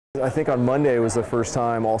I think on Monday was the first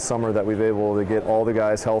time all summer that we've been able to get all the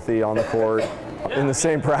guys healthy on the court in the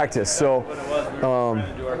same practice. So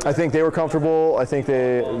I think they were comfortable. I think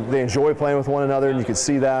they enjoy playing with one another, and you could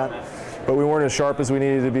see that. But we weren't as sharp as we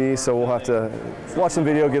needed to be, so we'll have to watch some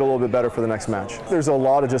video, get a little bit better for the next match. There's a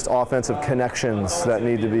lot of just offensive connections that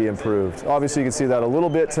need to be improved. Obviously, you can see that a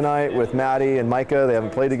little bit tonight with Maddie and Micah. They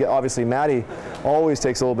haven't played together. Obviously, Maddie always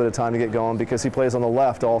takes a little bit of time to get going because he plays on the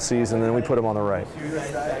left all season, and then we put him on the right.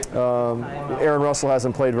 Aaron Russell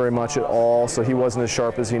hasn't played very much at all, so he wasn't as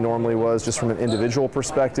sharp as he normally was just from an individual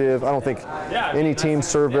perspective. I don't think any team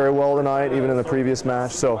served very well tonight, even in the previous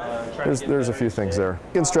match, so there's a few things there.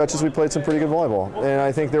 In stretches, we played some pretty good volleyball, and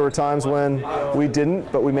I think there were times when we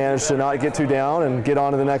didn't, but we managed to not get too down and get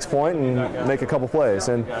on to the next point and make a couple plays.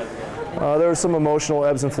 And there were some emotional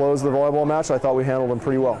ebbs and flows of the volleyball match. I thought we handled them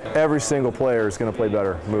pretty well. Every single player is going to play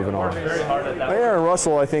better moving on. Aaron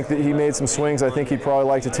Russell, I think that he made some swings I think he'd probably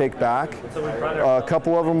like to take back. A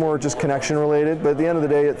couple of them were just connection related, but at the end of the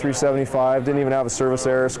day at 375, didn't even have a service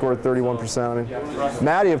error, scored 31%. I mean,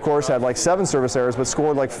 Maddie, of course, had like 7 service errors, but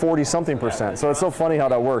scored like 40-something%. So it's so funny how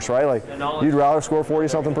that works, right? Like, you'd rather score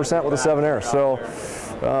 40-something% with a 7 errors. So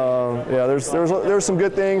yeah, there's some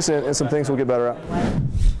good things and some things we'll get better at.